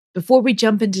Before we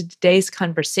jump into today's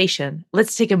conversation,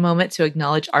 let's take a moment to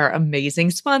acknowledge our amazing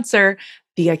sponsor,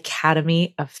 the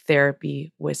Academy of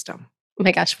Therapy Wisdom. Oh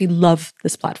my gosh, we love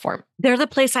this platform. They're the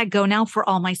place I go now for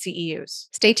all my CEUs.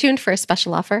 Stay tuned for a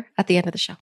special offer at the end of the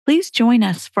show. Please join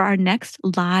us for our next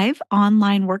live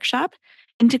online workshop,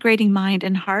 Integrating Mind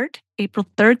and Heart, April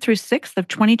 3rd through 6th of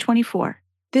 2024.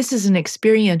 This is an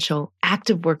experiential,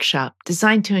 active workshop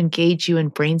designed to engage you in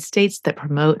brain states that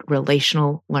promote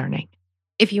relational learning.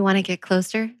 If you want to get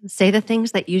closer, say the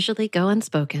things that usually go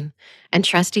unspoken and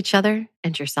trust each other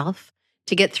and yourself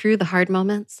to get through the hard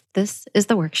moments. This is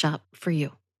the workshop for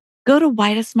you. Go to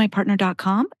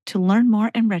whydoesmypartner.com to learn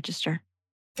more and register.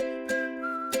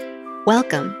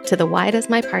 Welcome to the Why Does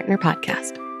My Partner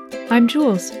podcast. I'm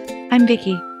Jules. I'm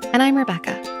Vicky. And I'm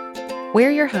Rebecca. We're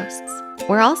your hosts.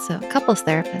 We're also couples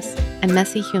therapists and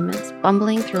messy humans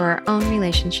bumbling through our own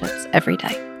relationships every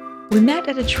day. We met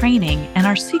at a training, and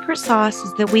our secret sauce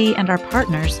is that we and our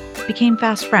partners became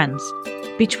fast friends.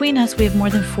 Between us, we have more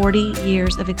than 40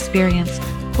 years of experience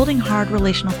holding hard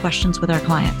relational questions with our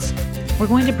clients. We're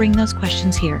going to bring those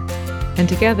questions here. And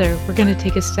together, we're going to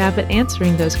take a stab at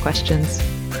answering those questions.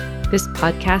 This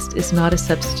podcast is not a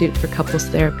substitute for couples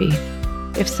therapy.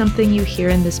 If something you hear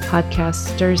in this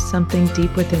podcast stirs something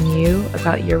deep within you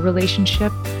about your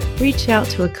relationship, reach out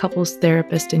to a couples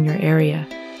therapist in your area.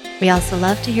 We also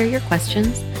love to hear your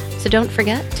questions, so don't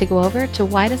forget to go over to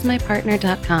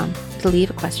whydoesmypartner.com to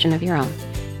leave a question of your own.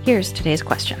 Here's today's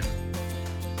question.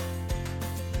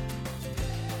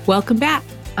 Welcome back.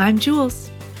 I'm Jules.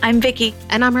 I'm Vicky.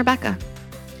 And I'm Rebecca.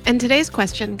 And today's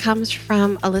question comes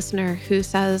from a listener who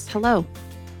says, hello,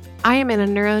 I am in a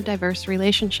neurodiverse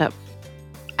relationship.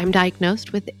 I'm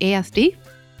diagnosed with ASD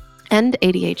and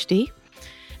ADHD,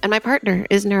 and my partner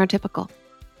is neurotypical.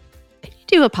 Could you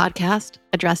do a podcast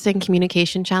addressing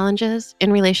communication challenges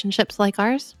in relationships like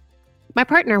ours? My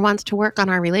partner wants to work on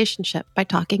our relationship by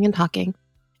talking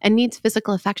and needs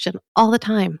physical affection all the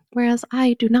time, whereas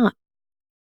I do not.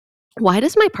 Why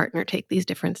does my partner take these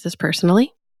differences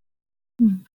personally?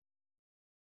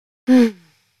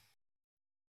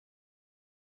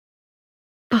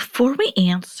 Before we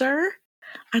answer,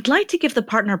 I'd like to give the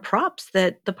partner props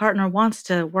that the partner wants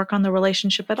to work on the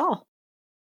relationship at all.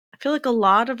 I feel like a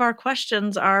lot of our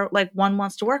questions are like one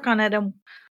wants to work on it and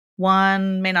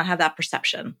one may not have that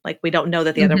perception. Like we don't know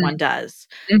that the other one does.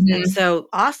 And so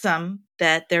awesome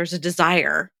that there's a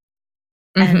desire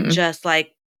and just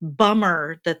like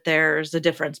bummer that there's a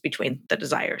difference between the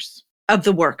desires of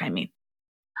the work, I mean.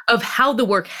 Of how the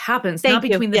work happens, not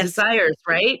between the desires,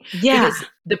 right? Yeah. Because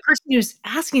the person who's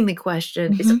asking the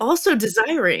question is also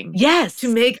desiring to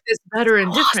make this better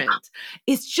and different.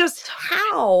 It's just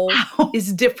how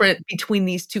is different between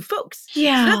these two folks.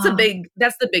 Yeah. So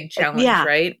that's the big challenge,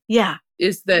 right? Yeah.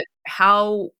 Is that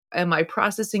how am I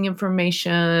processing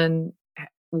information?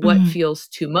 What feels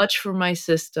too much for my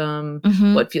system?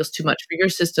 What feels too much for your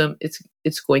system?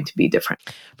 It's going to be different.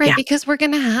 Right, because we're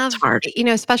going to have,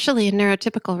 especially in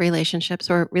neurotypical relationships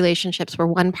or relationships where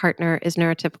one partner is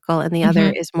neurotypical and the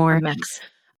other is more,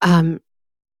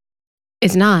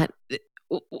 is not.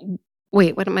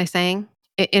 Wait, what am I saying?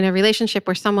 In a relationship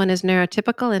where someone is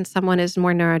neurotypical and someone is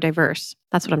more neurodiverse.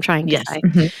 That's what I'm trying to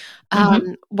say.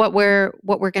 What we're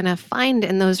going to find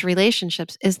in those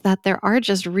relationships is that there are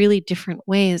just really different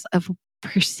ways of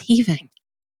perceiving,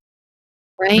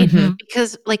 right?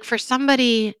 Because like for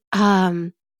somebody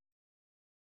who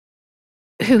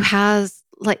has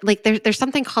there's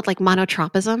something called like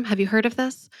monotropism. Have you heard of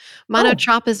this?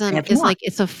 Monotropism is like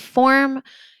it's a form.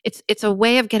 It's a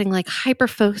way of getting like hyper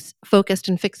focused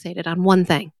and fixated on one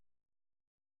thing,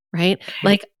 right? Okay.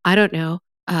 Like, I don't know,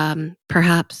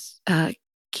 perhaps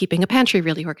keeping a pantry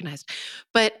really organized.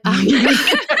 But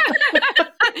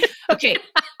okay,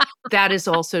 that is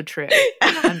also true.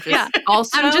 I'm just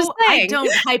saying. I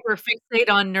don't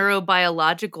hyperfixate on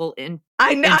neurobiological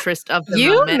interest of the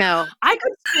moment. Know. I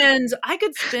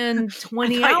could spend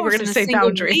 20 hours in a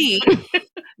single week.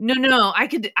 No. I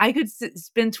could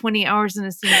spend 20 hours in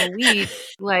a single week,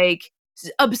 like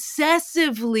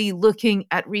obsessively looking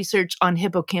at research on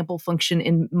hippocampal function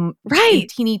in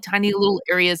teeny tiny little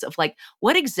areas of like,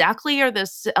 what exactly are the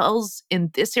cells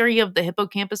in this area of the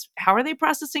hippocampus? How are they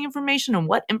processing information and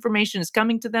what information is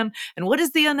coming to them? And what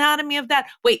is the anatomy of that?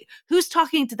 Wait, who's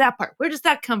talking to that part? Where does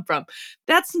that come from?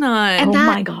 That's not, and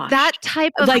my gosh. That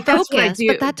type of like, focus, that's what I do.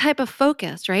 But that type of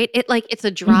focus, right? It's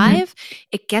a drive.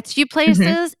 It gets you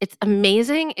places. It's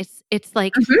amazing. It's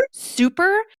like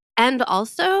super. And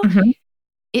also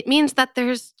it means that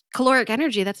there's caloric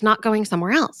energy that's not going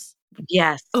somewhere else.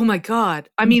 Yes. Oh my God.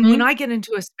 I mean, when I get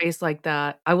into a space like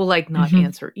that, I will like not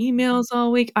answer emails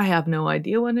all week. I have no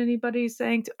idea what anybody's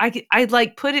saying. I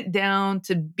like put it down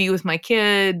to be with my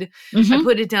kid. I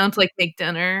put it down to like make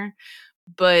dinner,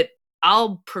 but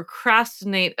I'll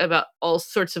procrastinate about all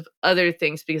sorts of other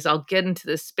things because I'll get into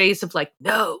this space of like,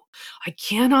 no, I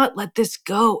cannot let this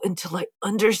go until I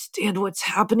understand what's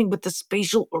happening with the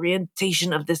spatial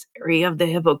orientation of this area of the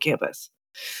hippocampus.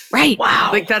 Right.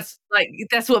 Wow. Like that's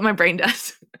what my brain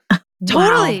does.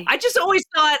 Totally. I just always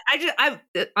thought I've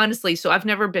honestly, so I've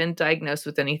never been diagnosed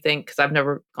with anything because I've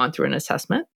never gone through an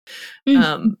assessment.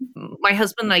 My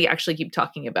husband and I actually keep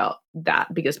talking about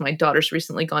that because my daughter's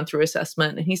recently gone through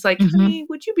assessment and he's like, honey,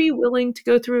 would you be willing to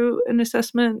go through an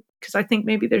assessment? Because I think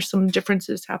maybe there's some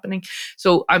differences happening.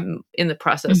 So I'm in the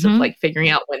process of like figuring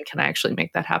out when can I actually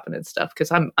make that happen and stuff.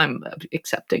 Because I'm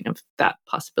accepting of that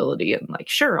possibility and like,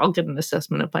 sure, I'll get an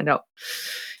assessment and find out,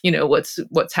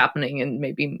 what's happening and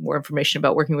maybe more information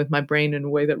about working with my brain in a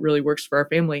way that really works for our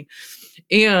family.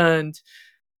 And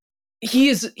he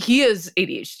is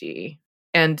ADHD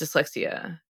and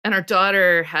dyslexia, and our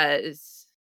daughter has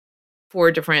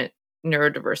 4 different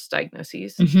neurodiverse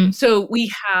diagnoses. So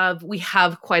we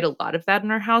have quite a lot of that in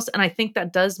our house, and I think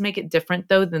that does make it different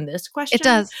though than this question. It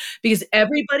does, because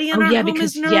everybody in our home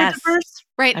is neurodiverse.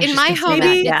 Right. In my home,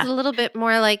 it's a little bit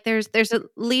more like there's at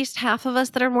least half of us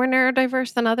that are more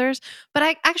neurodiverse than others. But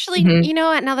I actually, you know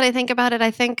what? Now that I think about it, I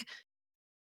think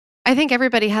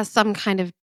everybody has some kind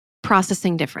of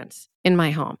processing difference in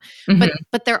my home,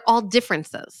 but they're all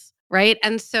differences, right?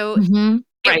 And so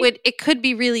it could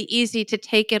be really easy to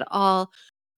take it all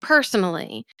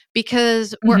personally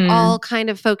because we're all kind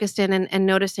of focused in and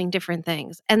noticing different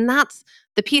things. And that's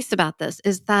the piece about this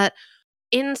is that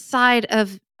inside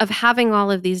of having all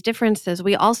of these differences,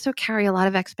 we also carry a lot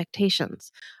of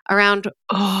expectations around.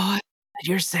 Oh,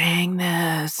 you're saying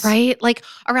this. Right? Like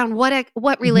around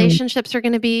what relationships are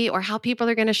going to be or how people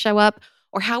are going to show up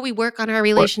or how we work on our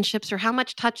relationships or how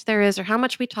much touch there is or how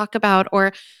much we talk about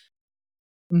or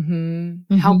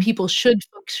how people should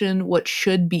function, what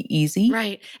should be easy.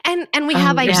 Right. And we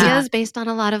have ideas based on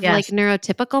a lot of like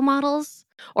neurotypical models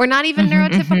or not even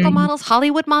neurotypical models,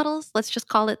 Hollywood models. Let's just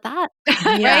call it that.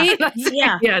 Right?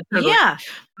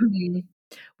 Totally.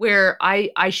 Where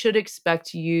I should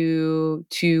expect you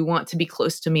to want to be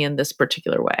close to me in this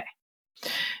particular way.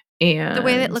 And the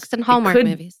way that looks in Hallmark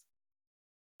movies.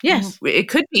 Yes. It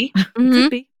could be. It could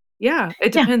be. Yeah.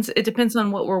 It depends. It depends on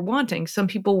what we're wanting. Some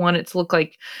people want it to look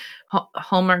like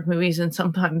Hallmark movies, and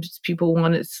sometimes people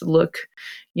want it to look,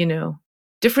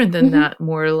 different than that,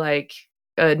 more like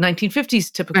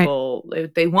 1950s typical.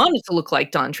 Right. They want it to look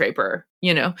like Don Draper,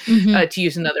 to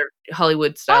use another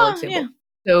Hollywood style example.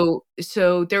 Yeah.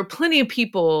 So there are plenty of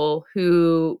people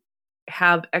who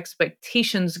have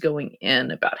expectations going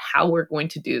in about how we're going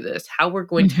to do this, how we're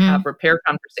going to have repair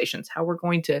conversations, how we're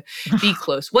going to be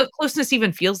close. What closeness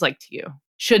even feels like to you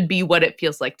should be what it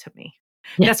feels like to me.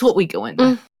 Yes. That's what we go in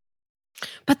with.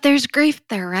 But there's grief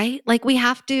there, right? Like we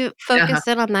have to focus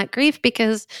in on that grief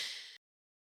because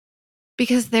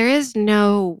there is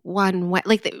no one way,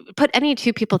 like put any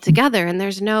two people together and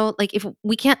there's no, like if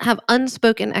we can't have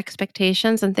unspoken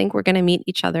expectations and think we're going to meet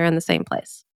each other in the same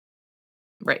place.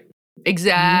 Right.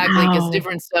 Exactly. Because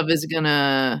different stuff is going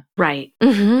to. Right.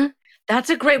 That's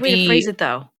a great way to phrase it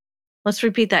though. Let's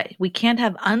repeat that. We can't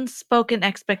have unspoken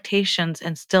expectations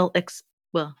and still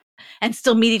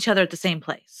meet each other at the same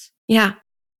place. Yeah.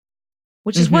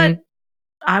 Which is what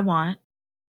I want.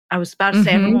 I was about to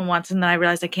say everyone wants, and then I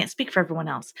realized I can't speak for everyone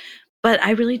else. But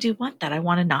I really do want that. I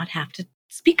want to not have to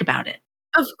speak about it.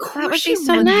 Of course, that would be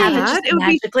so nice. It would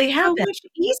magically happen. So much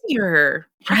easier,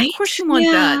 right? Of course, you want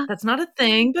that. That's not a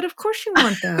thing, but of course, you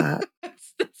want that.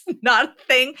 That's not a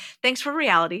thing. Thanks for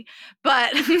reality,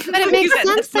 but it makes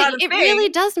sense. It really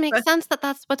does make sense that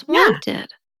that's what's wanted,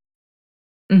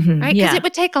 right? Because it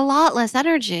would take a lot less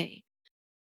energy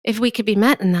if we could be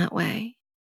met in that way.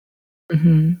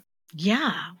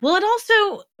 Yeah. Well, it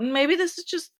also, maybe this is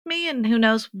just me and who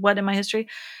knows what in my history,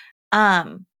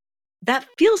 that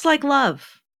feels like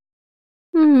love.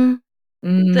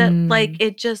 That like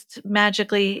it just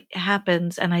magically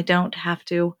happens and I don't have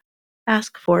to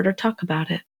ask for it or talk about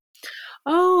it.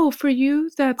 Oh, for you,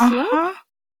 that's love?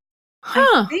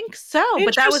 I think so.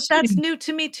 But that's new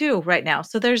to me too right now.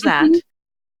 So there's that.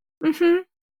 Yeah.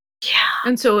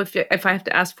 And so if I have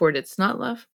to ask for it, it's not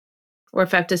love? Or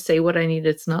if I have to say what I need,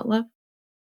 it's not love?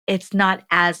 It's not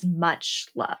as much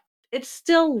love. It's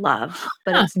still love,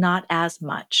 but it's not as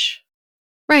much.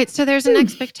 Right. So there's an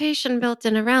expectation built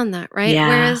in around that, right? Yeah.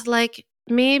 Whereas like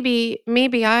maybe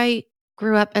I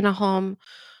grew up in a home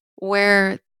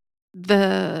where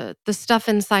the stuff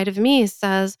inside of me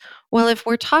says, well, if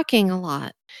we're talking a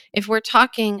lot, if we're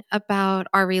talking about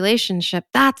our relationship,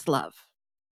 that's love.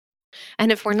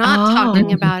 And if we're not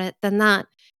talking about it, then that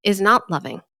is not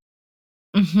loving.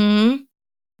 Mm-hmm.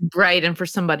 Right. And for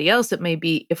somebody else, it may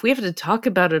be, if we have to talk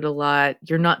about it a lot,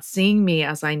 you're not seeing me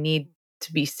as I need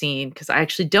to be seen because I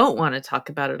actually don't want to talk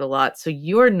about it a lot. So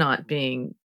you're not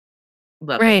being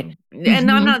loving. Right. And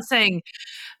I'm not saying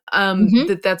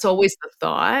that's always the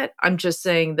thought. I'm just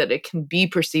saying that it can be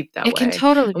perceived that way. It can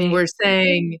totally be. When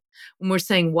we're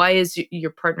saying, why is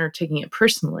your partner taking it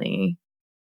personally?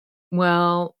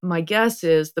 Well, my guess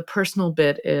is the personal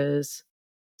bit is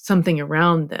something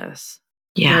around this.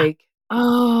 Yeah. Like,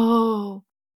 oh,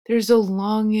 there's a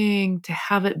longing to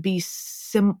have it be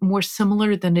more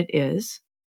similar than it is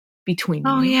between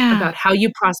you about how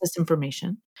you process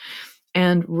information.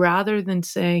 And rather than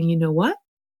saying, you know what?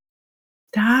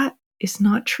 That is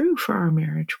not true for our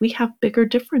marriage. We have bigger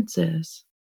differences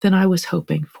than I was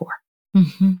hoping for.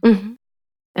 Mm-hmm. Mm-hmm.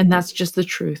 And that's just the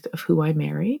truth of who I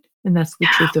married. And that's the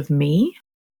truth of me.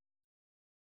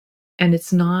 And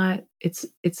it's not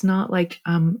like,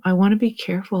 I want to be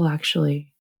careful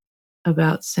actually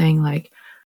about saying like,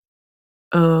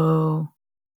 oh,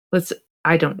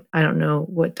 I don't know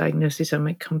what diagnosis I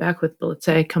might come back with, but let's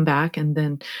say I come back and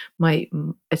then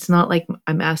it's not like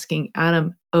I'm asking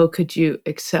Adam, oh, could you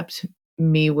accept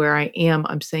me where I am?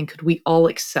 I'm saying, could we all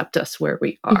accept us where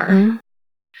we are? Mm-hmm.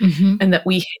 Mm-hmm. And that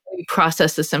we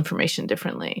process this information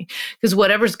differently. Because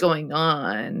whatever's going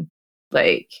on,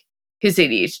 like his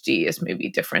ADHD is maybe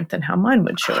different than how mine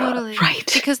would show up. Right.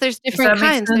 Because there's different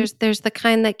kinds. There's the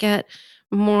kind that get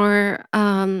more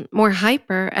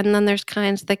hyper, and then there's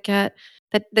kinds that get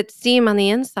that seem on the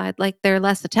inside like they're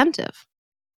less attentive.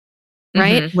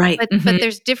 Right? Mm-hmm. Right. But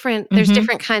there's different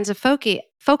kinds of foci.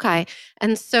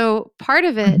 And so part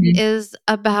of it is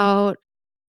about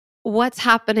what's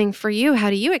happening for you.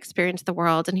 How do you experience the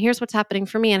world? And here's what's happening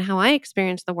for me and how I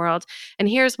experience the world. And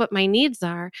here's what my needs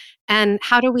are. And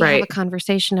how do we have a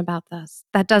conversation about this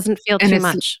that doesn't feel too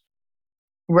much?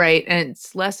 Right. And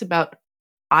it's less about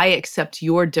I accept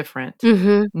you're different,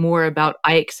 more about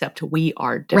I accept we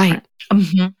are different. Right.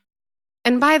 Mm-hmm.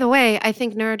 And by the way, I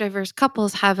think neurodiverse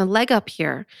couples have a leg up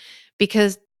here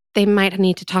because they might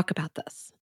need to talk about this.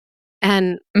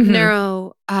 And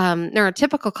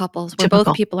neurotypical couples, where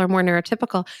both people are more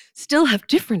neurotypical, still have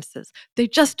differences. They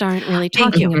just aren't really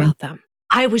talking about them.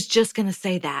 I was just going to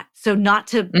say that. So not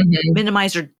to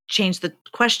minimize or change the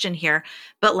question here,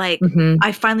 but like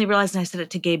I finally realized, and I said it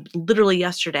to Gabe literally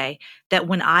yesterday, that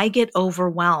when I get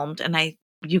overwhelmed, and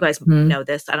you guys know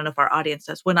this, I don't know if our audience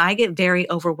does, when I get very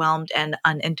overwhelmed and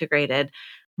unintegrated,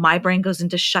 my brain goes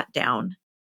into shutdown.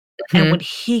 And when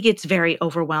he gets very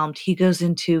overwhelmed, he goes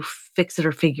into fix it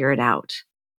or figure it out,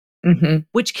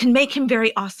 which can make him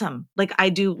very awesome. Like I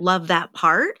do love that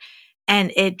part.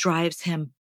 And it drives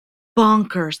him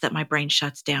bonkers that my brain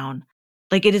shuts down.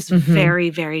 Like it is very,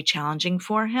 very challenging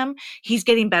for him. He's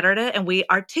getting better at it. And we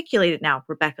articulate it now,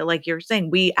 Rebecca, like you're saying,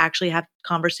 we actually have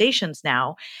conversations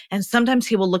now. And sometimes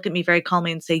he will look at me very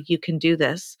calmly and say, you can do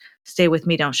this. Stay with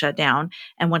me. Don't shut down.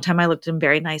 And one time I looked at him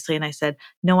very nicely and I said,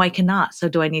 no, I cannot. So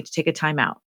do I need to take a time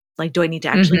out? Like, do I need to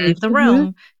actually leave the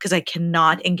room? Because I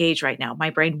cannot engage right now. My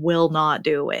brain will not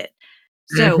do it.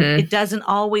 So it doesn't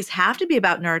always have to be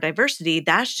about neurodiversity.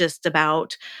 That's just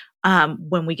about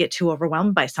when we get too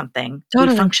overwhelmed by something,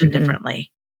 we function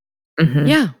differently.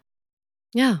 Yeah.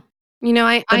 Yeah. You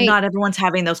know, but not everyone's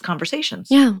having those conversations.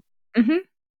 Yeah.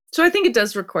 So I think it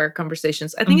does require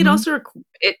conversations. I think it also,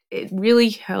 it really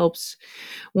helps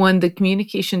when the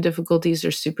communication difficulties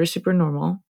are super, super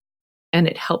normal. And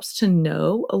it helps to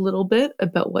know a little bit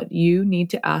about what you need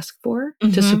to ask for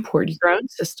to support your own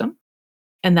system.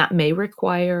 And that may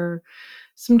require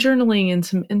some journaling and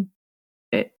some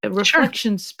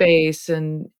reflection space.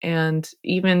 And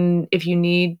even if you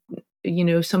need,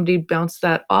 somebody to bounce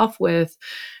that off with,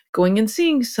 going and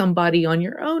seeing somebody on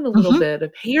your own a little bit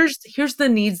of here's the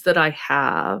needs that I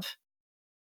have.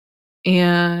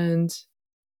 And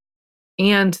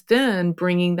then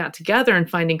bringing that together and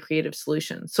finding creative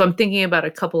solutions. So I'm thinking about a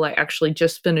couple I actually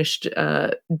just finished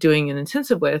doing an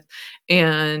intensive with.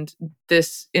 And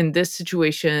in this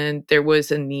situation, there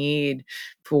was a need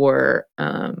for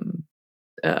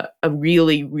a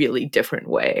really, really different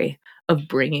way of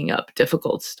bringing up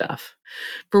difficult stuff.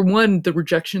 For one, the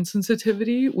rejection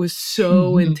sensitivity was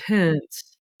so intense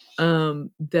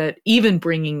that even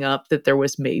bringing up that there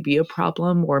was maybe a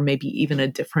problem or maybe even a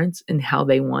difference in how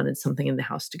they wanted something in the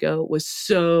house to go was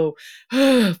so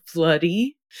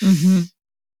floody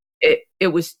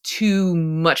it was too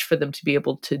much for them to be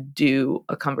able to do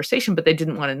a conversation, but they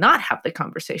didn't want to not have the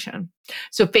conversation.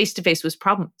 So face-to-face was a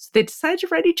problem. So they decided to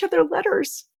write each other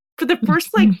letters for the first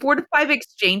like 4 to 5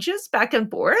 exchanges back and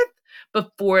forth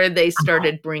before they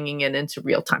started bringing it into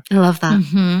real time. I love that.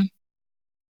 Mm-hmm.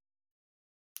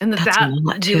 And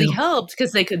that really helped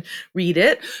because they could read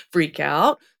it, freak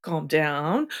out, calm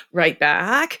down, write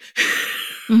back,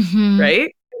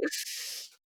 right?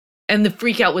 And the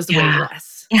freak out was way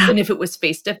less. Yeah. And if it was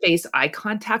face-to-face, eye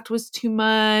contact was too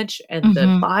much and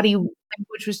the body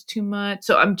language was too much.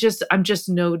 So I'm just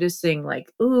noticing like,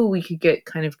 ooh, we could get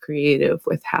kind of creative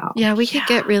with how. Yeah, we could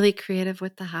get really creative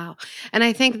with the how. And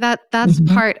I think that's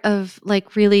part of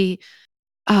like really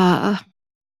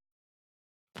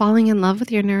falling in love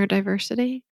with your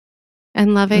neurodiversity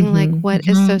and loving like what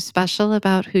is so special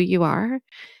about who you are,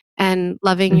 and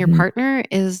loving your partner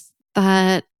is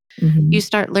that you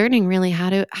start learning really how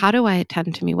do I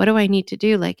attend to me? What do I need to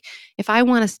do? Like if I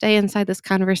want to stay inside this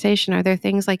conversation, are there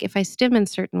things like if I stim in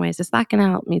certain ways, is that going to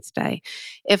help me stay?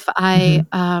 If I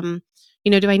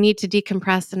do I need to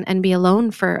decompress and be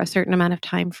alone for a certain amount of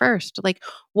time first? Like,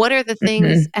 what are the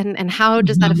things and how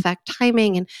does that affect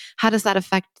timing? And how does that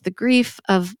affect the grief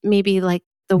of maybe like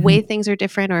the way things are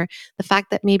different, or the fact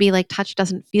that maybe like touch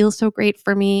doesn't feel so great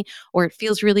for me, or it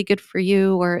feels really good for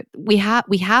you, or we have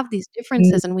these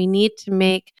differences and we need to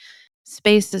make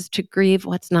spaces to grieve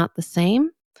what's not the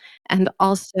same, and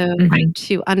also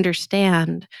to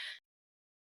understand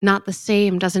not the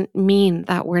same doesn't mean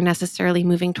that we're necessarily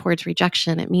moving towards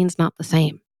rejection. It means not the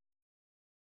same.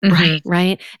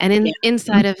 Right. And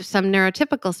inside of some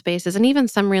neurotypical spaces, and even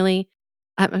some really,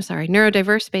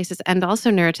 neurodiverse spaces and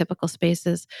also neurotypical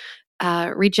spaces,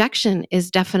 rejection is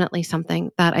definitely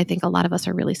something that I think a lot of us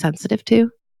are really sensitive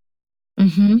to.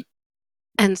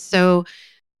 And so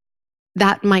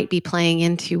that might be playing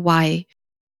into why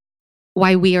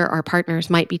we or our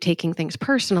partners might be taking things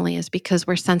personally, is because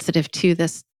we're sensitive to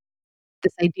this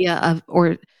idea of,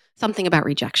 or something about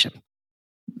rejection.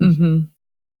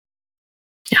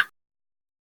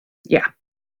 Yeah.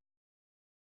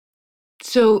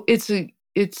 So it's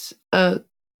a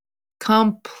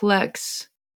complex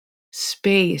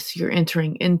space you're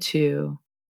entering into,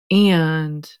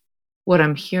 and what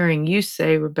I'm hearing you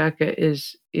say, Rebecca,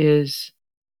 is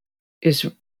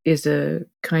a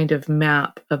kind of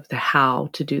map of the how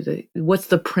to do what's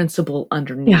the principle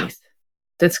underneath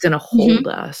that's going to hold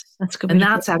us. That's good. And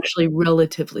that's actually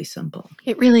relatively simple.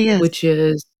 It really is. Which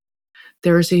is,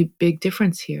 there's a big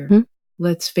difference here.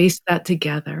 Let's face that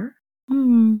together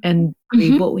and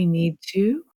grieve what we need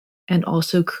to, and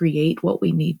also create what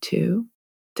we need to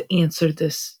answer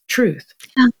this truth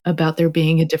about there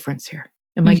being a difference here.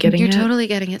 Am I getting it? You're totally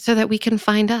getting it, so that we can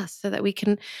find us, so that we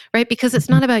can, right? Because it's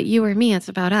not about you or me, it's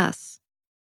about us.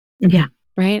 Yeah.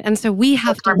 Right? And so we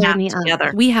have to learn the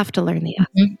us. We have to learn the us.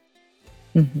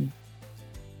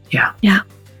 Yeah. Yeah.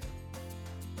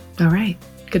 All right.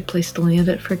 Good place to land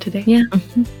it for today. Yeah. I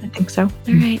think so.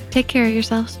 All right. Take care of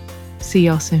yourselves. See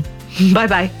y'all soon.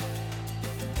 Bye-bye.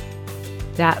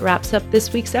 That wraps up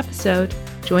this week's episode.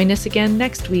 Join us again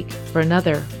next week for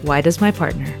another Why Does My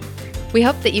Partner? We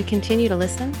hope that you continue to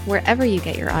listen wherever you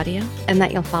get your audio, and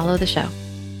that you'll follow the show.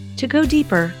 To go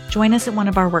deeper, join us at one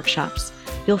of our workshops.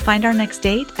 You'll find our next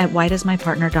date at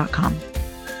whydoesmypartner.com.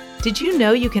 Did you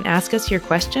know you can ask us your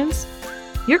questions?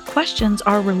 Your questions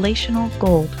are relational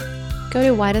gold. Go to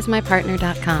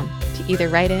whydoesmypartner.com to either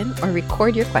write in or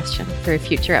record your question for a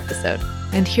future episode.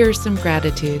 And here are some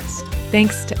gratitudes.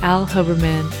 Thanks to Al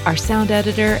Huberman, our sound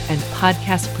editor and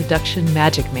podcast production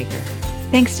magic maker.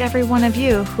 Thanks to every one of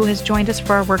you who has joined us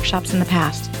for our workshops in the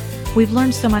past. We've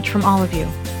learned so much from all of you.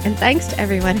 And thanks to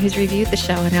everyone who's reviewed the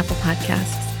show on Apple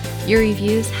Podcasts. Your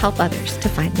reviews help others to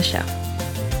find the show.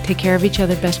 Take care of each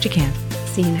other best you can.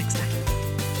 See you next time.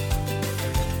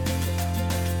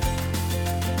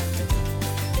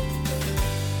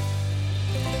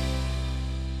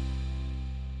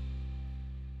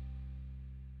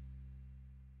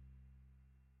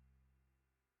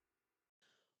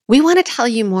 We want to tell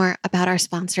you more about our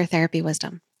sponsor, Therapy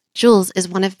Wisdom. Jules is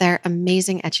one of their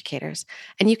amazing educators,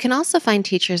 and you can also find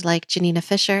teachers like Janina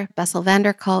Fisher, Bessel van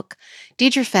der Kolk,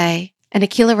 Deidre Fay, and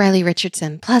Akila Riley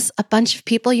Richardson, plus a bunch of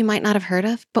people you might not have heard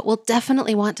of, but will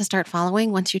definitely want to start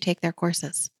following once you take their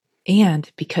courses.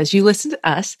 And because you listen to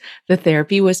us, the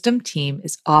Therapy Wisdom team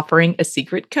is offering a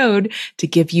secret code to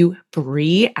give you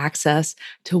free access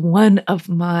to one of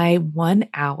my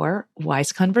 1-hour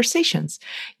Wise Conversations.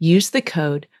 Use the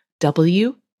code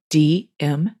WDMP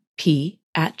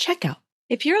at checkout.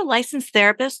 If you're a licensed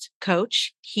therapist,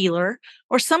 coach, healer,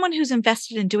 or someone who's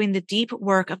invested in doing the deep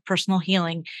work of personal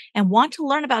healing and want to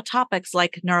learn about topics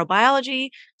like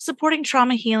neurobiology, supporting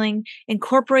trauma healing,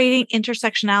 incorporating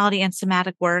intersectionality and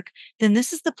somatic work, then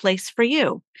this is the place for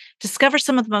you. Discover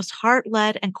some of the most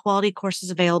heart-led and quality courses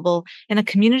available in a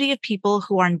community of people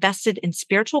who are invested in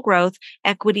spiritual growth,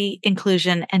 equity,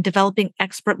 inclusion, and developing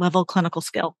expert-level clinical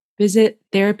skill. Visit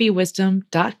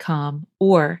therapywisdom.com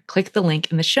or click the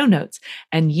link in the show notes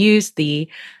and use the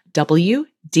WDMP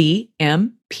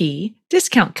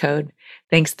discount code.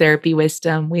 Thanks, Therapy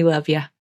Wisdom. We love you.